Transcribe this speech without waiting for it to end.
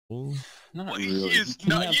Not He really. is You can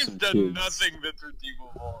not. have He has some done kids. nothing that's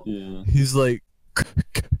redeemable. Yeah. He's like.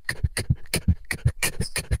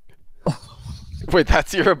 Wait,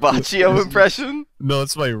 that's your Hibachi-O impression? No,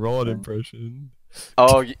 it's my Ron impression.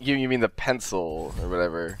 Oh, you mean the pencil or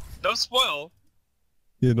whatever? No spoil.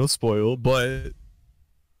 Yeah, no spoil, but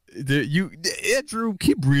Andrew,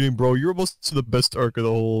 keep reading, bro. You're almost to the best arc of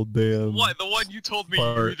the whole damn. What? The one you told me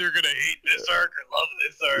you're Part. either gonna hate this arc or love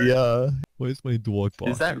this arc. Yeah. Why is my dog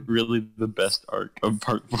barking? Is that really the best arc of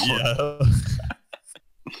part 4? Yeah.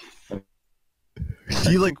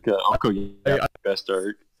 He like. Okay, best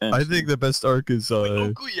arc. I think the best arc is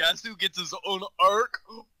Okuyasu gets his own arc.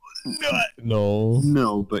 Nut.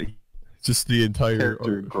 no, but just the entire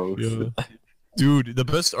character arc. growth. Yeah. Dude, the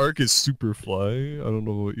best arc is Superfly. I don't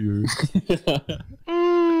know what you're.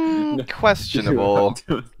 Questionable.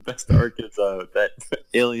 The best arc is that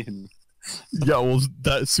alien. Yeah, well,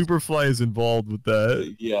 that Superfly is involved with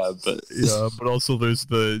that. Yeah, but also there's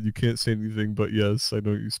the you can't say anything but yes, I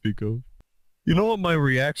know what you speak of. You know what my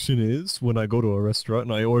reaction is when I go to a restaurant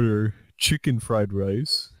and I order chicken fried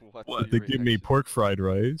rice? What? They give me pork fried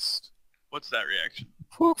rice. What's that reaction?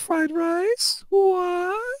 Pork fried rice?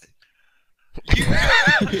 What?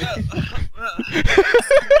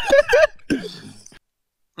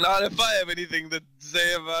 Not if I have anything to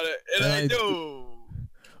say about it, and I do.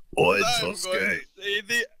 Oh, I'm it's going okay. to say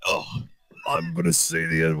the I'm gonna say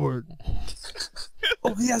the N-word.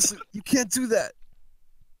 Oh yes, you can't do that.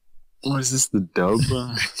 What is this, the dub?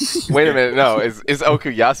 Wait a minute, no. Is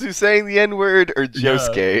Okuyasu saying the N-word or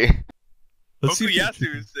Josuke? Let's see if you-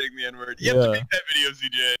 Okuyasu is saying the N-word. You have to make that video,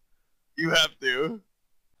 CJ. You have to.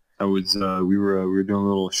 I was we were doing a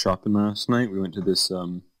little shopping last night. We went to this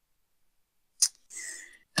what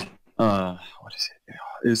is it?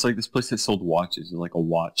 It was like this place that sold watches, like a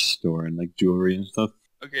watch store and like jewelry and stuff.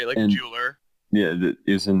 Okay, like And- jeweler. Yeah, it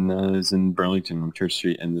was in Burlington on Church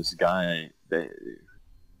Street, and this guy, I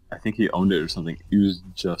think he owned it or something. He was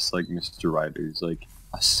just like Mr. Ryder. He's like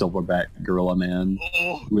a silverback gorilla man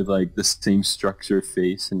Oh, with like the same structure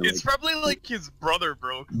face and it's like probably like his brother,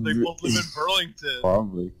 bro, because they both live in Burlington.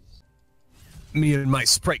 probably. Me and my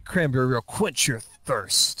Sprite Cranberry will quench your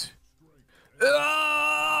thirst.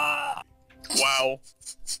 Ah! Wow.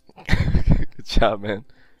 Good job, man.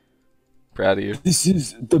 Proud of you. This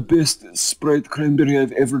is the best Sprite Cranberry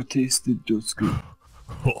I've ever tasted, Josuke.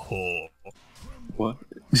 What?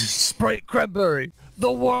 Sprite Cranberry,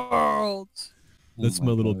 the world. That's Oh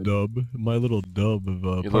my my little God. dub. My little dub of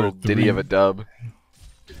Your part little 3. ditty of a dub.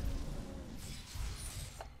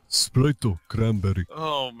 Sprite Cranberry.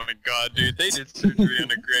 Oh my god, dude. They did surgery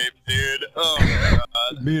on a grape, dude. Oh my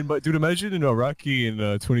god. Me and my dude, imagine in Iraqi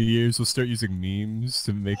in 20 years we'll start using memes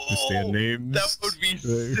to make the stand Oh, names. that would be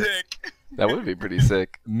sick. That would be pretty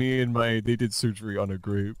sick. Me and they did surgery on a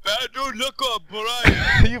grape. Badu Luka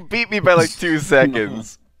Brian. You beat me by like 2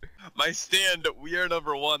 seconds. My stand, we are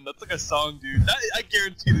number one. That's like a song, dude. I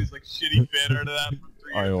guarantee there's like shitty fan art of that from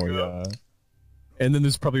 3 I years know, ago. yeah. And then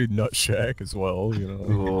there's probably Nut Shack as well, you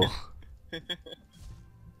know. Ooh.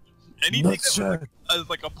 Anything Nut that Shack. was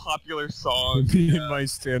like a popular song. Me and my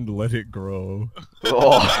stand Let It Grow.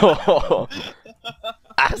 Oh.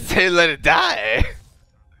 I say let it die.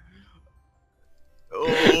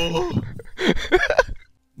 Oh.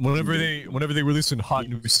 Whenever they release a hot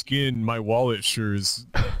new skin, my wallet sure is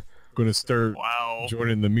gonna start Wow.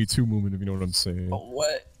 joining the Me Too movement, if you know what I'm saying.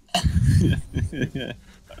 What?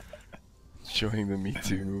 Joining the Me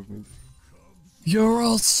Too movement. You're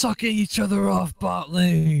all sucking each other off, bot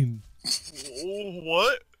lane. Oh,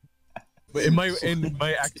 what? But in my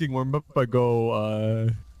acting warm up, I go, Oi,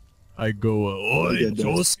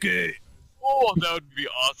 Josuke. Oh, that would be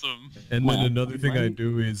awesome. And then another thing I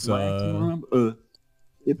do is, a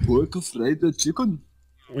pork fried chicken.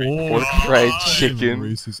 Pork fried chicken.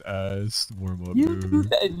 Racist ass warm up, You do dude.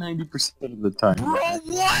 that 90% of the time. Bro, what?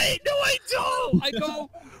 No, I don't. I go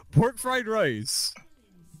pork fried rice.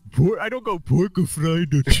 I don't go pork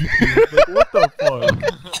fried chicken. Like, what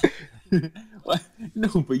the fuck? What? No,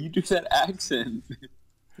 but you do that accent.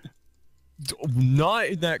 Not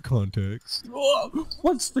in that context. Whoa,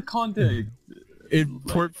 what's the context? In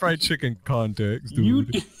pork fried chicken context, You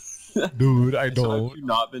dude. Dude, I So don't. have you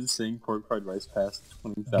not been saying pork fried rice past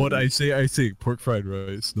 20,000? But I say pork fried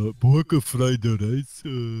rice, not pork fried rice.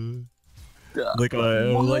 Like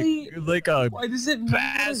a Why does it matter?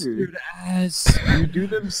 bastard ass. You do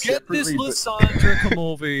them Get separately. this but- Lysandra come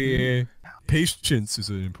over here. Patience is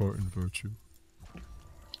an important virtue.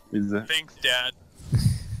 Is that? Thanks, Dad.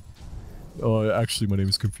 Oh, actually, my name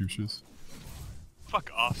is Confucius.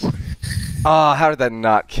 Fuck off. Ah, how did that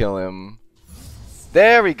not kill him?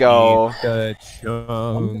 There we go. The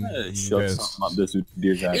I'm gonna shove something up this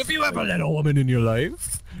deer's ass. If you ever let a woman in your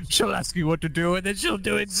life, she'll ask you what to do, and then she'll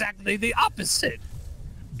do exactly the opposite.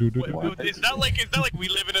 Is that like we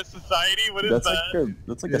live in a society? What is That's that?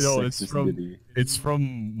 that's like a sexist ditty. It's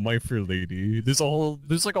from My Fair Lady. There's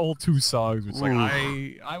like a whole 2 songs. It's like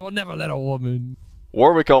I will never let a woman.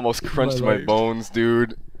 Warwick almost crunched my life. bones,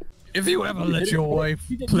 dude. If you ever let your wife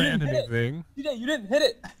plan anything, You didn't hit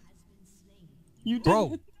it. You didn't Bro.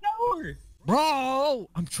 hit the tower. bro,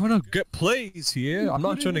 I'm trying to get plays here. I'm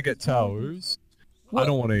not trying to get towers. I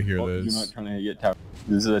don't want to hear Oh, you're this, not trying to get tower.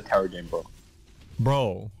 This is a tower game, bro.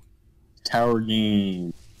 bro. Tower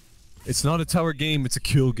game. It's not a tower game. It's a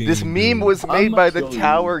kill game. This meme dude. was I'm made not by the killing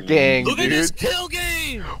Tower you. Gang, Look at dude. this kill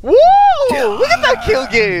game. Woo! Look at that kill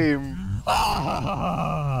game.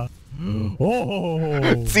 Ah! Oh!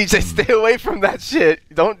 CJ, stay away from that shit.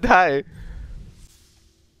 Don't die.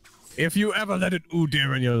 If you ever let an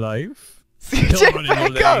Udyr in your life, he'll run CJ, in your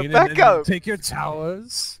back up, lane and back then up. take your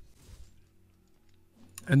towers,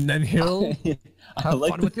 and then he'll have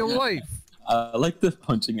like fun with your wife. I like the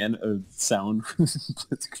punching in of sound from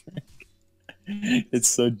Blitzcrank. It's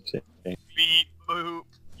so jank. Beat, boop,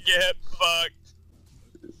 get fucked.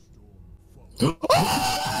 Still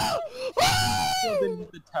didn't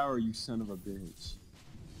hit the tower, you son of a bitch.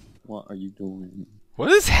 What are you doing?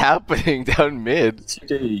 What is happening down mid?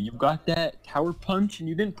 CJ, you got that tower punch and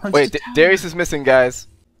you didn't punch Wait, the tower. Darius is missing, guys.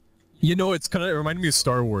 You know, it's kind of reminded me of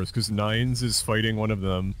Star Wars because Nines is fighting one of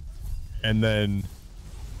them, and then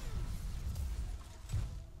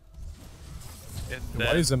And why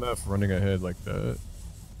then, is MF running ahead like that?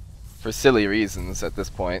 For silly reasons at this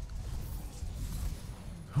point.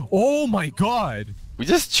 Oh my God! We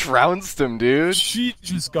just trounced him, dude. She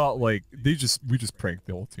just got like we just pranked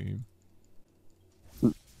the whole team.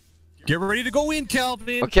 Get ready to go in,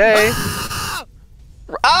 Calvin. Okay. Ah!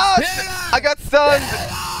 Ah! I got stunned.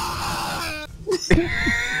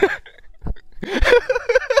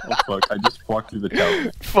 Oh fuck, I just walked through the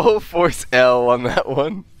tower. Full force L on that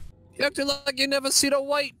one. You acting like you never seen a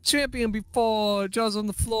white champion before. Jaws on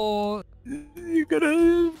the floor. You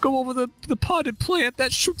gotta go over the potted plant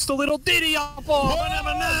that shoots the little ditty off of.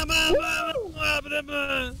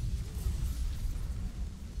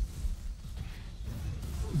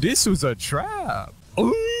 This was a trap.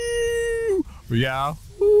 Ooh, yeah.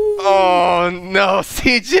 Ooh. Oh no,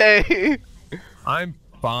 CJ. I'm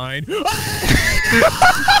fine. oh,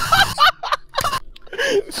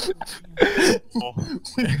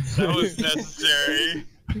 that was necessary.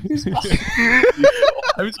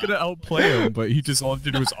 I was gonna outplay him, but he just all he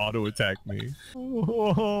did was auto attack me.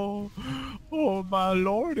 Oh, my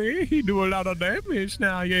lordy, he do a lot of damage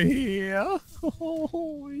now. You hear?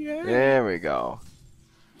 Oh yeah. There we go.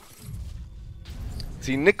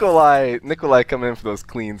 See, Nikolai coming in for those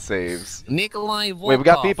clean saves. Nikolai Volkov. Wait, we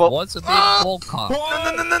got people. What's a big Volkov?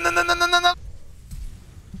 No.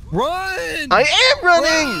 Run! I am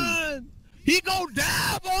running! Run! He go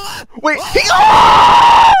down, boy! Wait, he.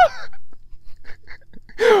 Oh!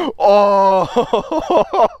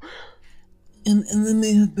 Oh! And then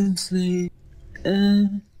they have been slain.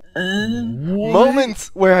 Moments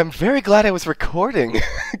where I'm very glad I was recording.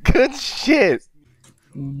 Good shit.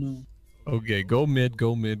 Oh no. Okay, go mid,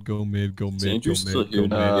 go mid, go mid, go mid, go Andrew's mid, still go here.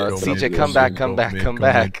 mid, go CJ, mid, come go back, mid, come go back, mid, come go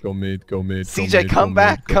back. mid, go mid, go mid, CJ, go mid, come go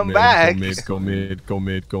back, mid, come go back. mid, go mid, go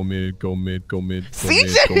mid, go mid, go mid, go mid, go mid,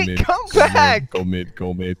 CJ, go mid, come go mid, back. Go mid,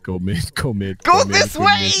 go mid, go mid, go mid. Go go mid, this go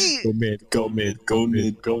way. mid, Go mid, go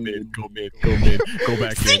mid, go mid, go mid, go mid, go mid. Go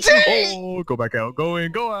back in. CJ! Oh, go back out. Go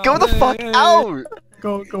in, go out. Go the fuck Hey, out!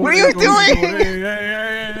 Go, go. What are in, you go in, go doing? in.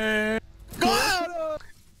 Hey. Go out.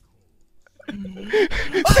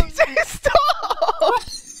 CJ, stop! Oh.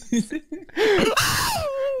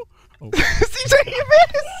 CJ, you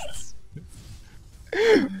missed!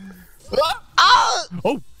 Ah!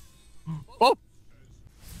 Oh. Oh.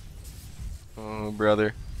 Oh,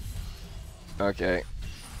 brother. Okay.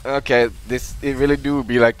 Okay, it really do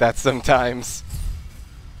be like that sometimes.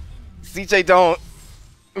 CJ, don't.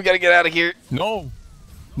 We gotta get out of here. No.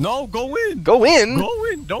 No, go in. Go in? Go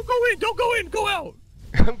in. Don't go in. Don't go in. Go out.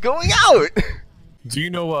 I'm going out! Do you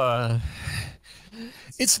know,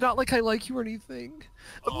 it's not like I like you or anything.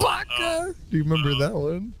 Baka! Do you remember that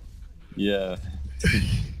one? Yeah.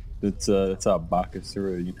 It's a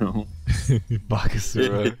Bakasura, you know.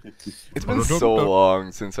 Bakasura. It's been so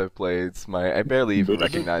long since I've played Smite. I barely even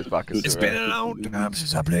recognize Bakasura. It's been a long time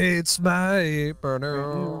since I played Smite. It's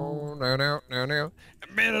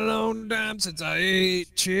been a long time since I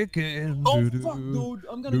ate chicken. Oh fuck, dude!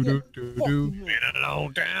 I'm gonna get fucking Been a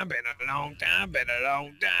long time, been a long time, been a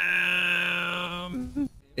long time.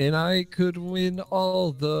 and I could win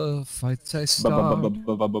all the fights I start.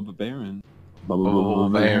 Baron. Oh,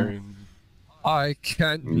 Baron. I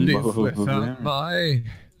can't live without Baron. my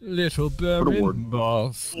little Put a word. Baron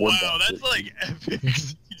buff. Wow, that's like epic,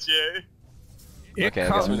 CJ. It Okay, I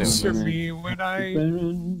guess we're comes to doing me when I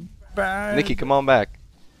Baron. bad. Nikki, come on back.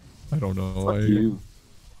 I don't know. Fuck you.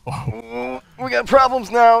 Oh, We got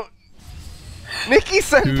problems now. Nikki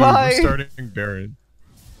dude, we're senpai. starting Baron.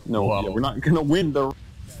 No, Wow. yeah, we're not gonna win the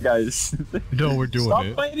guys. No, we're doing Stop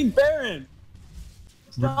it. fighting Baron.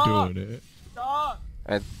 Stop. We're doing it. Stop.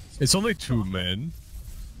 It's only 2 men.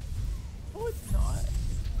 No, it's not.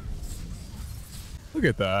 Look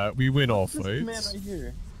at that. We win all This man fights. right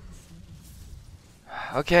here.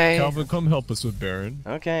 Okay. Calvin, come help us with Baron.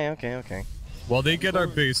 Okay. While they get our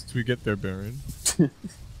base, we get their Baron.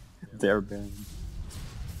 There, Baron.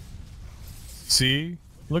 See?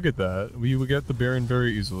 Look at that. We would get the Baron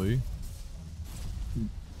very easily.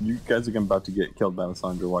 You guys are about to get killed by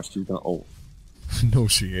Alessandra. Watch, she's gonna ult. No,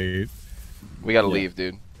 she ain't. We gotta Yeah. leave,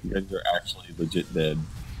 dude. You guys are actually legit dead.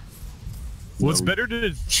 Well, it's No. better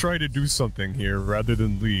to try to do something here rather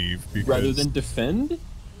than leave. Because Rather than defend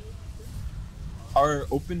our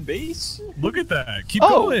open base. look at that. Keep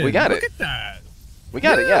Oh, going. we got look it. at that. We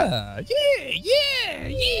got it, yeah.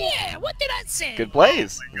 Yeah. What did I say? Good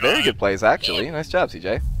plays. Oh my Very God. good plays, actually. Nice job,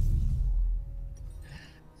 CJ.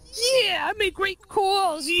 Yeah, I make great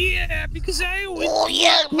calls. Yeah, because I always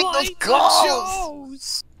make like the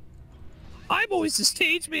shows. I'm always the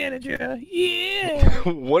stage manager. Yeah.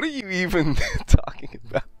 What are you even talking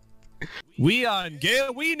about? We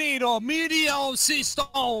need a medium system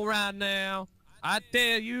right now. I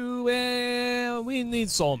tell you, we need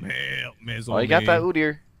some help, Miss Oh, you got that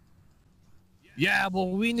Udyr. Yeah, but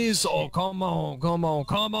we need some. Come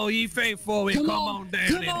on, ye faithful, come on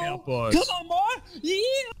down and help us. Come on, boy. Yeah.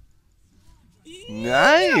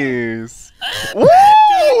 Nice.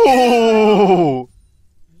 Woo!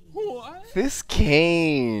 What? This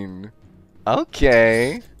Kane.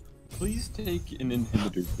 Okay. Please take an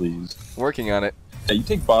inhibitor, please. Working on it. Yeah, you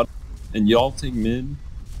take bottom, and y'all take mid,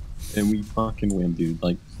 and we fucking win, dude.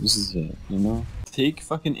 Like, this is it, you know? Take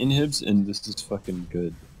fucking inhibs, and this is fucking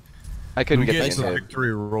good. I couldn't Who get the gets the inhib.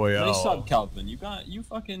 victory royale? Nice job, Calvin. You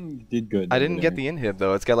fucking did good. I didn't get the inhib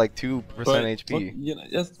though. It's got like 2% But, HP. look, you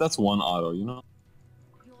know, that's one auto, you know?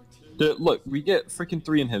 Look, we get freaking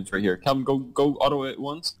 3 inhibs right here. Calvin, go auto it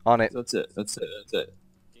once. On it. That's it.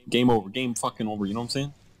 Game over. Game fucking over, you know what I'm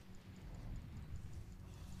saying?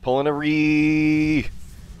 Pulling a re.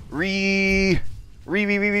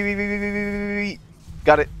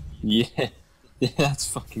 Got it. Yeah. Yeah, that's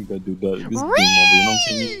fucking good, dude. This is game over, you know what I'm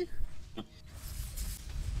saying?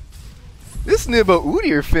 This Nibba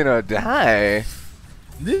Udyr finna die.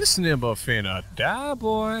 This Nimba finna die,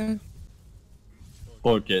 boy.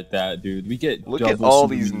 Look at that, dude. We get Look at double all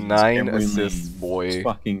super these minions 9 every assists, lane. boy. It's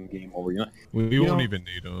fucking game over, you know? We You won't know- even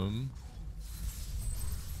need them.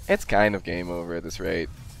 It's kind of game over at this rate.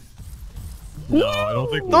 No, I don't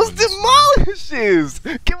think we'll Those win this one. demolishes!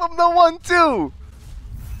 Give him the 1-2!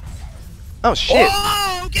 Oh shit!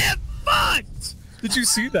 Oh, get fucked! Did you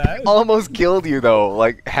see that? Almost killed you though,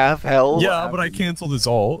 like half health. Yeah, but I canceled his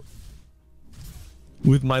ult.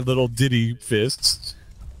 With my little Diddy fists.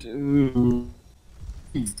 Dude.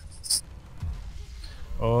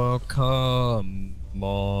 Oh, come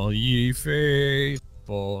on, ye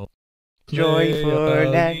faithful. Joy for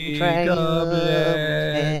that League triumph of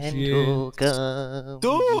and Legends. come.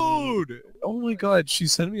 Dude! Oh my god, she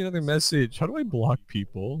sent me another message. How do I block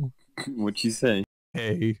people? What'd you say?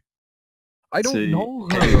 Hey. I don't Say, know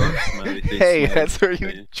hey, her. smiley face, Hey, smiley that's where you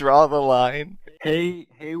face. draw the line. Hey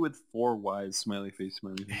with 4 Y's, smiley face,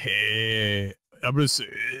 smiley face. Hey. I'm gonna say,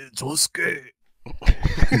 Josuke.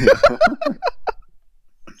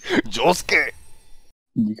 Josuke!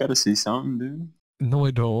 You gotta see something, dude. No,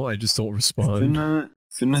 I don't. I just don't respond.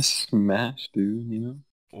 Finna smash, dude, you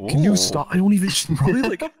know? Can you stop? I don't even. Probably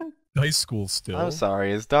like high school still. I'm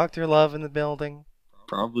sorry, is Dr. Love in the building?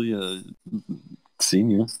 Probably a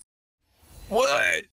senior. What?